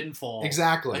every pinfall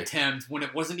attempt when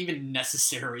it wasn't even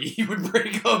necessary. He would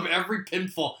break up every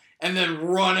pinfall and then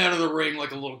run out of the ring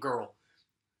like a little girl.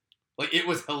 Like, it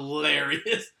was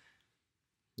hilarious.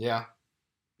 Yeah.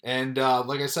 And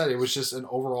like I said, it was just an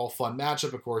overall fun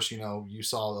matchup. Of course, you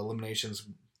saw eliminations,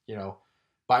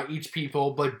 by each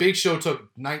people. Like, Big Show took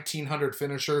 1,900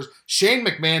 finishers. Shane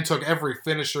McMahon took every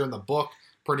finisher in the book,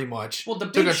 pretty much. Well,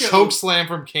 took a choke slam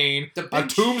from Kane, a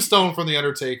tombstone from The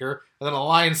Undertaker, and then a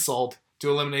lion salt to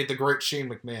eliminate the great Shane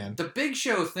McMahon. The Big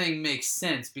Show thing makes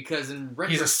sense because in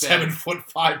retrospect, he's a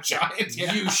 7'5" giant.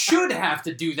 Yeah. You should have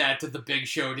to do that to the Big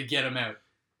Show to get him out.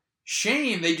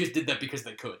 Shane, they just did that because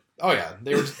they could. Oh yeah,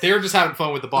 they were just having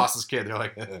fun with the boss's kid. They're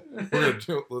like,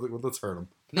 let's hurt him.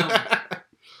 No.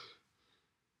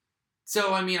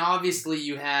 So I mean, obviously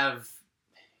you have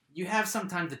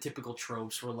sometimes the typical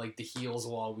tropes where like the heels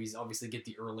will always obviously get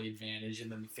the early advantage,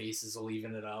 and then the faces will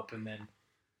even it up, and then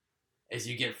as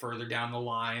you get further down the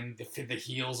line, the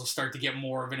heels will start to get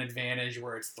more of an advantage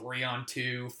where it's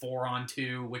 3-on-2,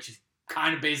 4-on-2, which is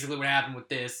kind of basically what happened with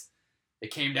this.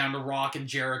 It came down to Rock and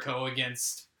Jericho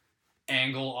against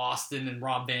Angle, Austin, and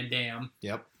Rob Van Dam.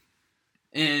 Yep.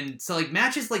 And so like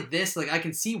matches like this, like I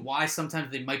can see why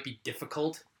sometimes they might be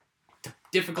difficult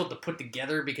to put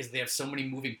together because they have so many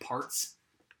moving parts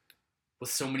with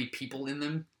so many people in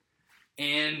them.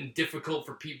 And difficult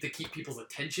for people to keep people's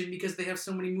attention because they have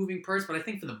so many moving parts. But I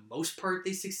think for the most part,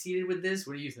 they succeeded with this.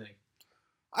 What do you think?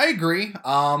 I agree.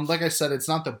 Like I said, it's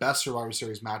not the best Survivor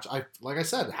Series match. Like I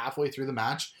said, halfway through the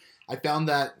match, I found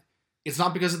that it's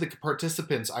not because of the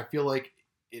participants. I feel like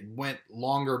it went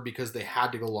longer because they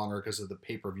had to go longer because of the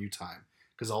pay-per-view time.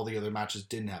 Because all the other matches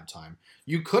didn't have time.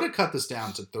 You could have cut this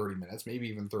down to 30 minutes, maybe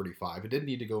even 35. It didn't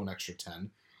need to go an extra 10.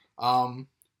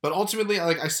 But ultimately,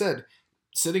 like I said,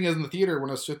 sitting in the theater when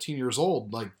I was 15 years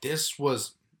old, like this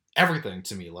was everything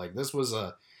to me. Like this was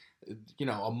a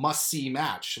must-see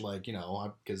match. Like,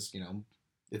 because,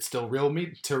 it's still real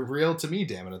to me,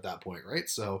 damn it, at that point, right?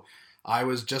 So I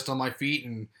was just on my feet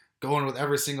and going with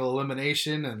every single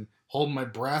elimination and holding my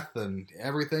breath and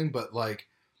everything. But like,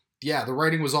 yeah, the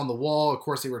writing was on the wall. Of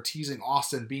course, they were teasing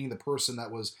Austin being the person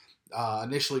that was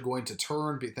initially going to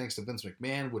turn, thanks to Vince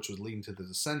McMahon, which was leading to the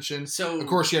dissension. So, of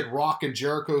course, you had Rock and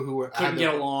Jericho who couldn't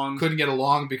get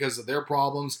along because of their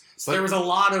problems. So there was a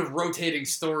lot of rotating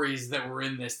stories that were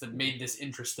in this that made this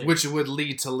interesting, which would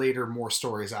lead to later more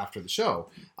stories after the show.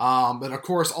 But of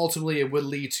course, ultimately, it would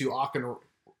lead to Rock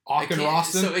and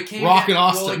Austin. So it came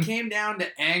it came down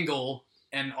to Angle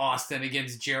and Austin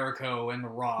against Jericho and The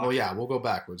Rock. Well, yeah, we'll go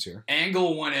backwards here.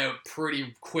 Angle went out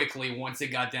pretty quickly once it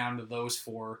got down to those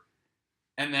four.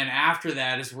 And then after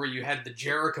that is where you had the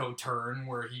Jericho turn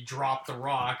where he dropped The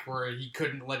Rock, where he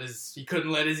couldn't let his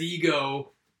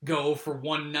ego go for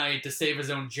one night to save his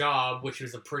own job, which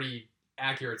was a pretty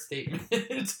accurate statement.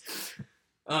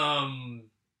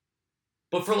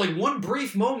 But for like one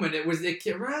brief moment, I wouldn't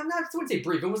say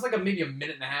brief, it was like maybe a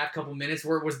minute and a half, couple minutes,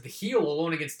 where it was the heel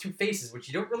alone against two faces, which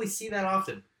you don't really see that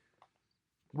often.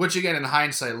 Which again, in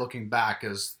hindsight, looking back,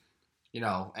 is,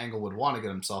 Angle would want to get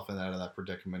himself out of that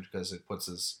predicament because it puts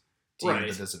his team at a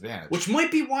disadvantage. Which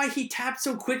might be why he tapped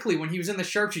so quickly when he was in the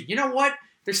sharpshooter. You know what?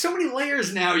 There's so many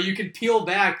layers now you can peel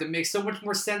back that makes so much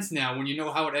more sense now when you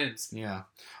know how it ends. Yeah.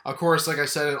 Of course, like I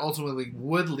said, it ultimately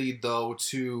would lead, though,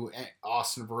 to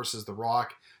Austin versus The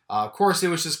Rock. Of course, it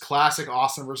was just classic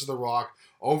Austin versus The Rock.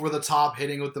 Over the top,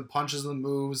 hitting with the punches and the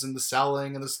moves and the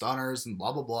selling and the stunners and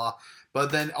blah, blah, blah.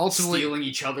 But then ultimately... stealing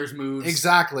each other's moves.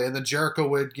 Exactly. And then Jericho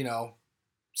would,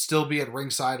 still be at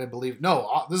ringside, I believe.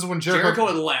 No, this is when Jericho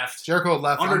had left.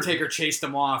 Undertaker chased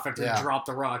him off after he dropped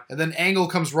The Rock. And then Angle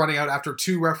comes running out after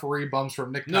 2 referee bumps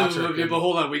from Nick Patrick. No, but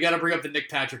hold on. We got to bring up the Nick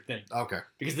Patrick thing. Okay.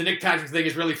 Because the Nick Patrick thing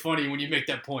is really funny when you make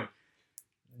that point.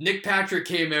 Nick Patrick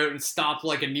came out and stopped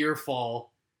like a near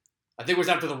fall. I think it was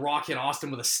after The Rock hit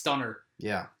Austin with a stunner.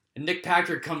 Yeah. And Nick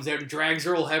Patrick comes out and drags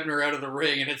Earl Hebner out of the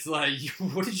ring, and it's like,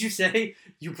 what did you say?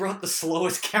 You brought the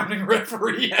slowest counting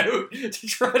referee out to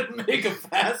try to make a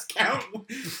fast count,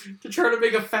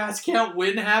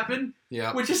 win happen?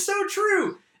 Yeah. Which is so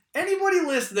true. Anybody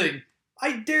listening,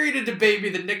 I dare you to debate me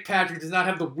that Nick Patrick does not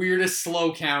have the weirdest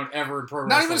slow count ever in pro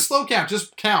wrestling. Not even a slow count,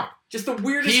 just count. Just the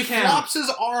weirdest count. He flops his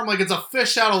arm like it's a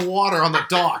fish out of water on the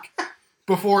dock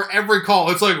before every call.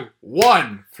 It's like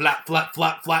 1, flap, flap,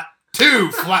 flap, flap.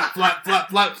 2, flap, flap, flap,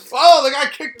 flap. Oh, the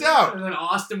guy kicked out. And then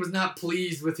Austin was not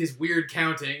pleased with his weird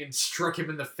counting and struck him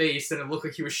in the face, and it looked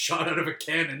like he was shot out of a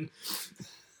cannon.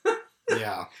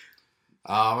 Yeah.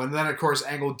 And then, of course,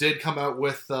 Angle did come out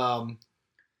with...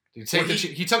 he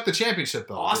took the championship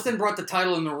belt. Austin brought the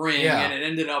title in the ring, and it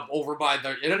ended up over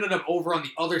on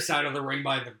the other side of the ring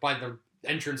by the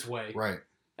entranceway. Right.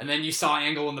 And then you saw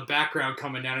Angle in the background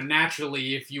coming down, and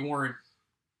naturally, if you weren't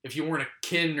a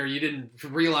kin or you didn't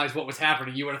realize what was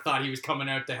happening, you would have thought he was coming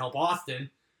out to help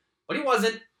Austin. But he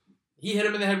wasn't. He hit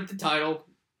him in the head with the title.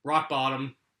 Rock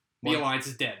bottom. The Alliance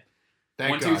is dead.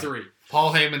 Thank 1, God. 2, 3.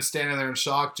 Paul Heyman's standing there in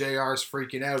shock. JR's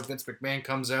freaking out. Vince McMahon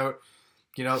comes out,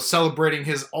 celebrating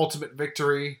his ultimate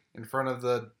victory in front of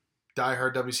the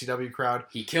diehard WCW crowd.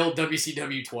 He killed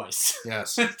WCW twice.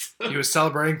 Yes. He was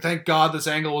celebrating. Thank God this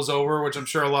angle was over, which I'm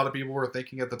sure a lot of people were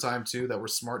thinking at the time, too, that were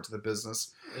smart to the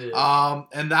business. Yeah.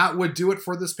 And that would do it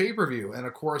for this pay-per-view. And,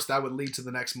 of course, that would lead to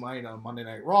the next night on Monday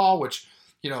Night Raw, which,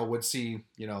 would see,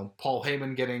 Paul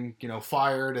Heyman getting,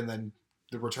 fired, and then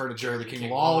the return of Jerry the King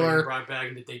Lawler Lawler. brought back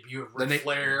in the debut of Ric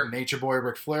Flair. Nature Boy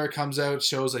Ric Flair comes out,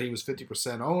 shows that he was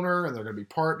 50% owner, and they're going to be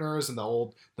partners, and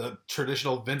the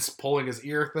traditional Vince pulling his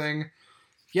ear thing.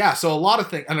 Yeah, so a lot of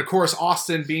things. And of course,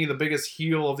 Austin being the biggest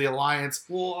heel of the Alliance,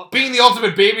 being the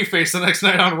ultimate babyface the next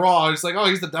night on Raw. He's like, oh,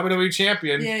 he's the WWE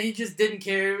champion. Yeah, he just didn't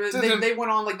care. They went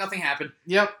on like nothing happened.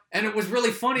 Yep. And it was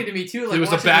really funny to me, too. Like, it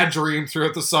was a bad dream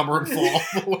throughout the summer and fall.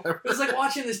 It was like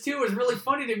watching this, too. It was really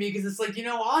funny to me because it's like,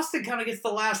 Austin kind of gets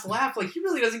the last laugh. Like, he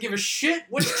really doesn't give a shit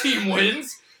which team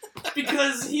wins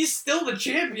because he's still the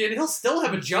champion. He'll still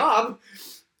have a job.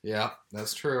 Yeah,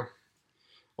 that's true.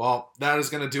 Well, that is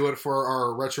going to do it for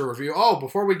our retro review. Oh,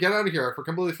 before we get out of here, I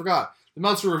completely forgot. The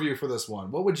Meltzer review for this one.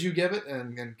 What would you give it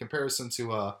in comparison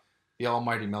to the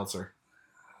almighty Meltzer?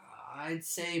 I'd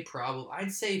say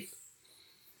 4.25.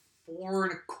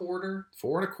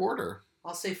 4.25.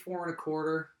 I'll say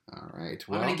 4.25. All right.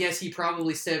 Well, I'm going to guess he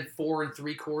probably said 4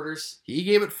 3/4. He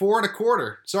gave it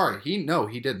 4.25. Sorry, he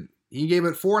didn't. He gave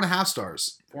it 4.5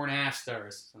 stars. 4.5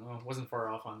 stars. Oh, wasn't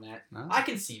far off on that. No. I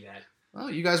can see that. Well,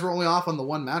 you guys were only off on the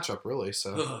one matchup, really.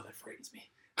 So. Ugh, that frightens me.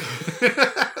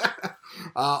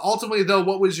 Ultimately, though,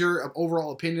 what was your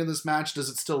overall opinion of this match? Does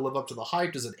it still live up to the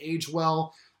hype? Does it age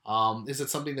well? Is it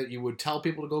something that you would tell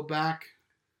people to go back?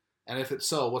 And if it's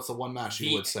so, what's the one match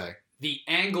you would say? The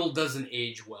angle doesn't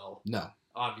age well. No.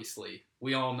 Obviously.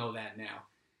 We all know that now.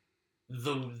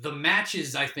 The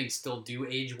matches, I think, still do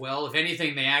age well. If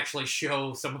anything, they actually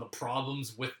show some of the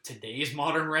problems with today's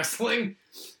modern wrestling.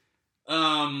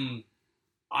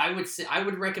 I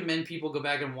would recommend people go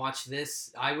back and watch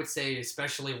this. I would say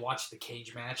especially watch the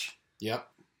cage match. Yep.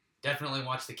 Definitely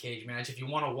watch the cage match. If you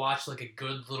want to watch like a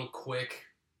good little quick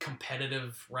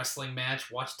competitive wrestling match,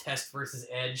 watch Test versus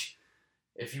Edge.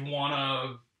 If you want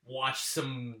to watch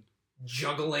some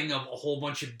juggling of a whole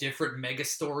bunch of different mega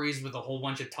stories with a whole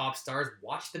bunch of top stars,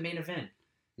 watch the main event.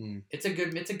 It's a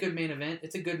good main event.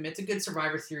 It's a good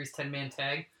Survivor Series 10-man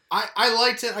tag. I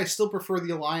liked it. I still prefer the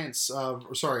Alliance.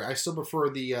 I still prefer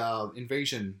the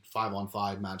Invasion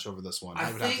 5-on-5 match over this one.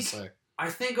 I would have to say. I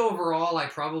think overall, I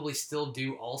probably still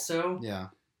do also. Yeah.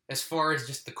 As far as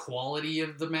just the quality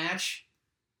of the match,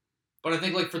 but I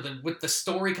think like with the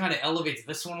story kind of elevates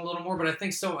this one a little more. But I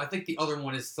think so. I think the other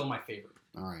one is still my favorite.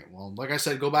 All right. Well, like I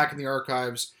said, go back in the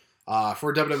archives.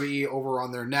 For WWE over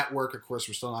on their network. Of course,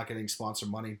 we're still not getting sponsor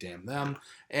money. Damn them.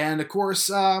 And of course,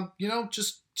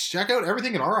 just check out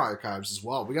everything in our archives as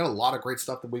well. We got a lot of great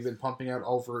stuff that we've been pumping out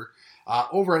over at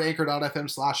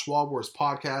anchor.fm/SchwabWars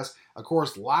podcast. Of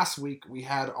course, last week we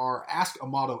had our Ask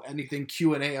Amato Anything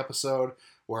Q&A episode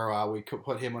where we could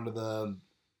put him under the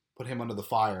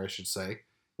fire, I should say,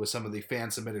 with some of the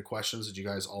fan submitted questions that you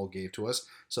guys all gave to us.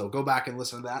 So go back and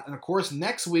listen to that. And of course,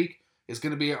 next week is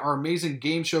going to be our amazing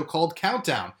game show called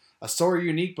Countdown, a sorry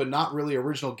unique but not really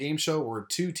original game show where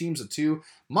 2 teams of 2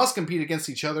 must compete against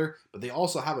each other, but they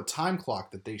also have a time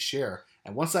clock that they share.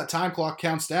 And once that time clock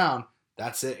counts down,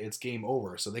 that's it. It's game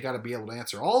over. So they got to be able to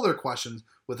answer all their questions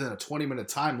within a 20-minute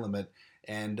time limit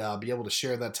and be able to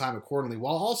share that time accordingly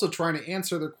while also trying to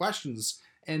answer their questions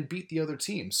and beat the other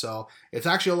team. So it's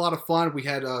actually a lot of fun. We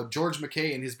had George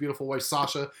McKay and his beautiful wife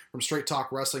Sasha from Straight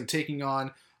Talk Wrestling taking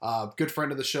on good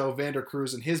friend of the show, Vander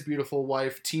Cruz, and his beautiful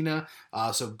wife, Tina.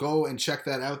 So go and check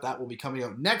that out. That will be coming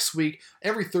out next week.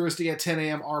 Every Thursday at 10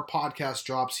 a.m., our podcast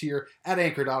drops here at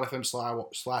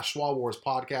anchor.fm/SchwabWars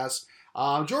podcast.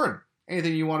 Jordan,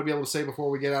 anything you want to be able to say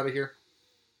before we get out of here?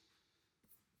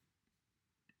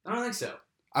 I don't think so.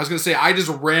 I was going to say, I just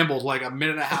rambled like a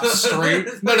minute and a half straight.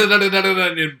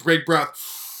 And break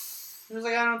breath. I was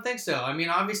like, I don't think so. I mean,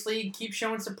 obviously, keep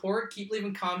showing support. Keep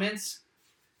leaving comments.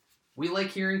 We like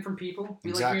hearing from people.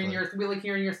 We like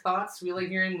hearing your thoughts. We like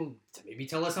hearing, maybe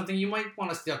tell us something you might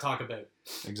want us to talk about.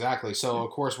 Exactly. So, of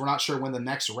course, we're not sure when the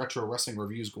next retro wrestling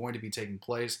review is going to be taking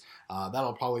place.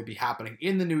 That'll probably be happening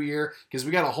in the new year because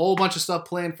we got a whole bunch of stuff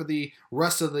planned for the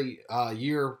rest of the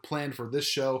year planned for this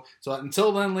show. So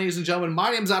until then, ladies and gentlemen, my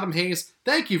name's Adam Hayes.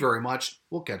 Thank you very much.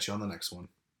 We'll catch you on the next one.